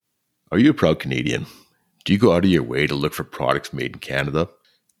Are you a proud Canadian? Do you go out of your way to look for products made in Canada?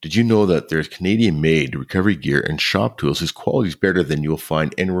 Did you know that there's Canadian-made recovery gear and shop tools whose quality is better than you'll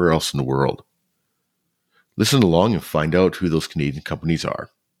find anywhere else in the world? Listen along and find out who those Canadian companies are.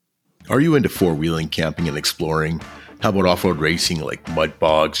 Are you into four-wheeling, camping, and exploring? How about off-road racing like mud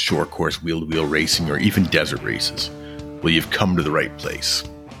bogs, short course wheel-to-wheel racing, or even desert races? Well, you've come to the right place.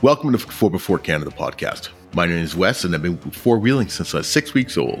 Welcome to 4x4 Canada podcast. My name is Wes, and I've been four-wheeling since I was 6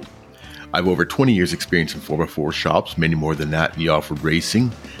 weeks old. I have over 20 years experience in 4x4 shops, many more than that in the off-road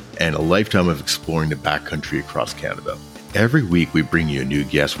racing, and a lifetime of exploring the backcountry across Canada. Every week we bring you a new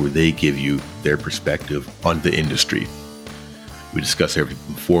guest where they give you their perspective on the industry. We discuss everything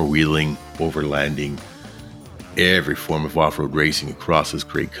from four-wheeling, overlanding, every form of off-road racing across this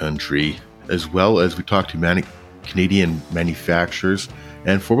great country, as well as we talk to Canadian manufacturers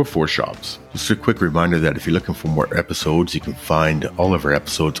and 4x4 shops. Just a quick reminder that if you're looking for more episodes, you can find all of our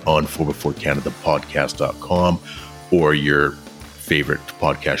episodes on 4x4canadapodcast.com or your favorite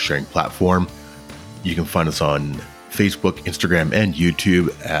podcast sharing platform. You can find us on Facebook, Instagram, and YouTube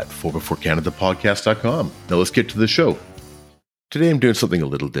at 4x4canadapodcast.com. Now let's get to the show. Today I'm doing something a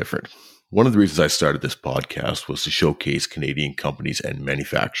little different. One of the reasons I started this podcast was to showcase Canadian companies and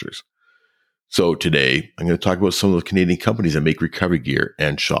manufacturers. So today, I'm going to talk about some of the Canadian companies that make recovery gear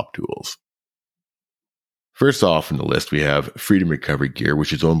and shop tools. First off in the list, we have Freedom Recovery Gear,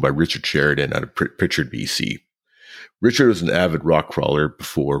 which is owned by Richard Sheridan out of Pritchard, BC. Richard was an avid rock crawler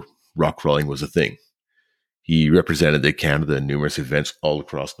before rock crawling was a thing. He represented Canada in numerous events all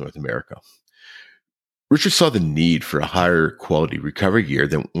across North America. Richard saw the need for a higher quality recovery gear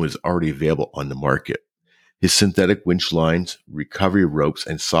than was already available on the market. His synthetic winch lines, recovery ropes,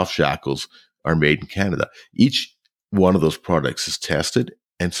 and soft shackles are made in Canada. Each one of those products is tested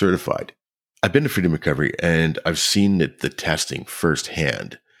and certified. I've been to Freedom Recovery and I've seen the testing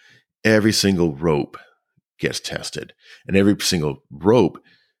firsthand. Every single rope gets tested and every single rope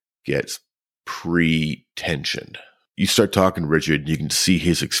gets pre-tensioned. You start talking to Richard, you can see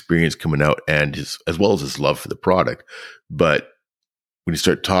his experience coming out and as well as his love for the product. But when you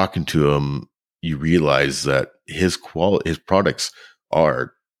start talking to him, you realize that his products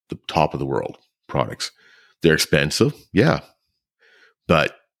are the top of the world products. They're expensive, yeah,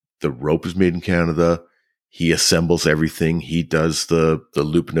 but the rope is made in Canada. He assembles everything. He does the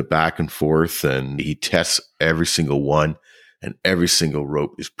looping it back and forth, and he tests every single one, and every single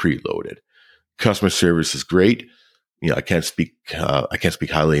rope is preloaded. Customer service is great. I can't speak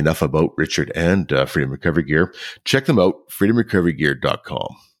highly enough about Richard and Freedom Recovery Gear. Check them out,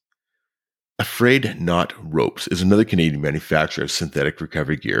 freedomrecoverygear.com. Afraid Not Ropes is another Canadian manufacturer of synthetic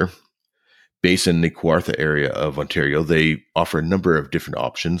recovery gear. Based in the Kawartha area of Ontario, they offer a number of different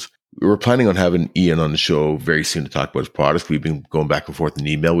options. We were planning on having Ian on the show very soon to talk about his products. We've been going back and forth in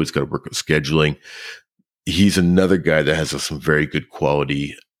email. We've got to work with scheduling. He's another guy that has some very good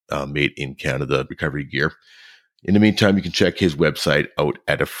quality made in Canada recovery gear. In the meantime, you can check his website out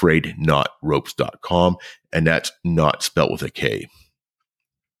at afraidnotropes.com, and that's not spelt with a K.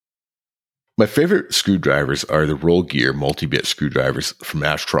 My favorite screwdrivers are the Roll Gear multi-bit screwdrivers from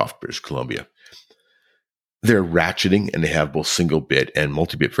Ashcroft, British Columbia. They're ratcheting and they have both single bit and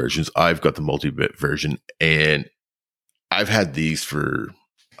multi-bit versions. I've got the multi-bit version and I've had these I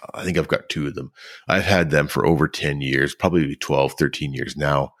think I've got two of them. I've had them for over 10 years, probably 12, 13 years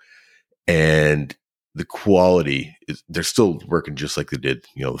now. And the quality they're still working just like they did,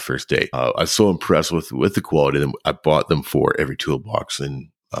 the first day. I was so impressed with the quality of them. I bought them for every toolbox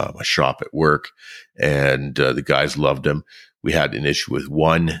in my shop at work, and the guys loved them. We had an issue with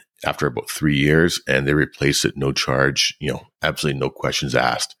one after about 3 years, and they replaced it, no charge, absolutely no questions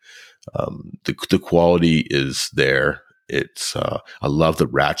asked. The quality is there. It's I love the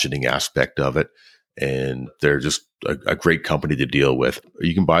ratcheting aspect of it, and they're just a great company to deal with.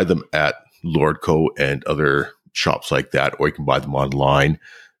 You can buy them at Lordco and other shops like that, or you can buy them online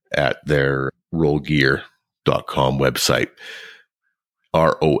at their rollgear.com website.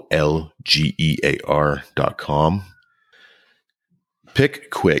 ROLGEAR.com.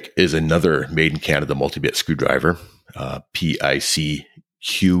 Pick Quick is another made in Canada multi-bit screwdriver, PICQUIC.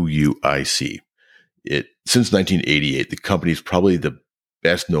 Since 1988, the company is probably the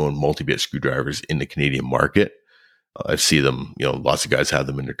best known multi-bit screwdrivers in the Canadian market. I see them, lots of guys have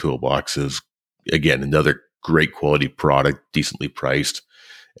them in their toolboxes. Again, another great quality product, decently priced.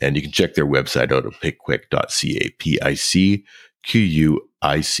 And you can check their website out at pickquick.ca, PICQUIC.ca.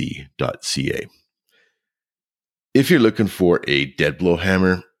 If you're looking for a dead blow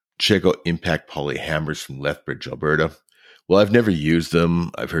hammer, check out Impact Poly Hammers from Lethbridge, Alberta. Well, I've never used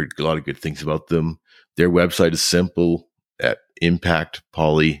them. I've heard a lot of good things about them. Their website is simple at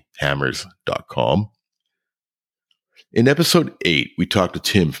impactpolyhammers.com. In episode 8, we talked to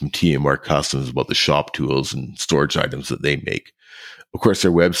Tim from TMR Customs about the shop tools and storage items that they make. Of course,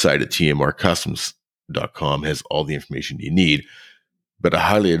 their website at tmrcustoms.com has all the information you need, but I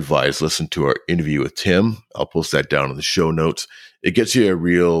highly advise listen to our interview with Tim. I'll post that down in the show notes. It gets you a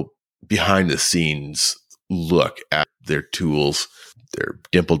real behind-the-scenes look at their tools, their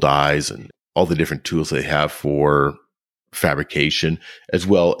dimple dies, and all the different tools they have for fabrication, as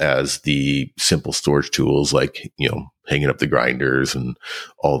well as the simple storage tools like, hanging up the grinders and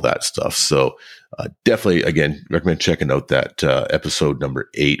all that stuff. So definitely, again, recommend checking out that episode number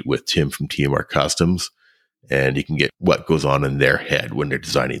 8 with Tim from TMR Customs, and you can get what goes on in their head when they're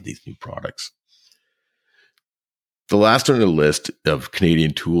designing these new products. The last on the list of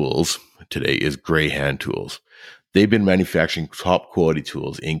Canadian tools today is Gray Hand Tools. They've been manufacturing top quality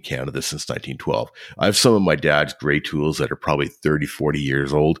tools in Canada since 1912. I have some of my dad's Gray tools that are probably 30, 40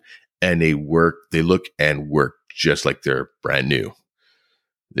 years old, and they look and work just like they're brand new.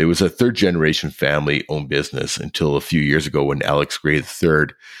 It was a third generation family owned business until a few years ago when Alex Gray III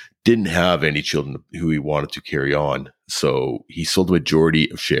didn't have any children who he wanted to carry on. So he sold the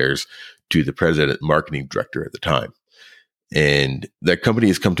majority of shares to the president and marketing director at the time. And that company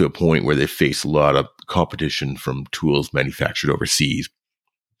has come to a point where they face a lot of competition from tools manufactured overseas.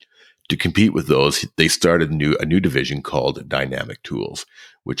 To compete with those, they started a new division called Dynamic Tools,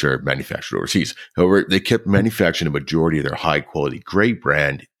 which are manufactured overseas. However, they kept manufacturing a majority of their high-quality Gray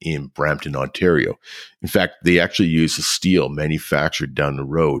brand in Brampton, Ontario. In fact, they actually use the steel manufactured down the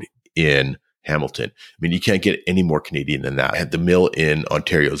road in Hamilton. I mean, you can't get any more Canadian than that. At the mill in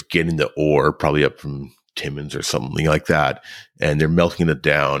Ontario is getting the ore, probably up from Timmins or something like that, and they're melting it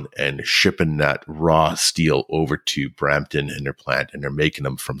down and shipping that raw steel over to Brampton in their plant, and they're making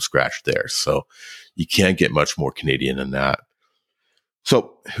them from scratch there. So you can't get much more Canadian than that.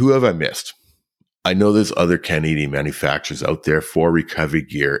 So who have I missed? I know there's other Canadian manufacturers out there for recovery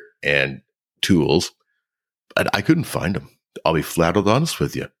gear and tools, but I couldn't find them. I'll be flat out honest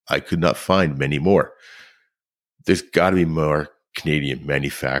with you. I could not find many more. There's got to be more Canadian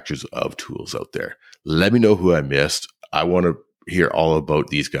manufacturers of tools out there. Let me know who I missed. I want to hear all about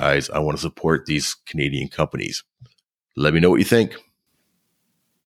these guys. I want to support these Canadian companies. Let me know what you think.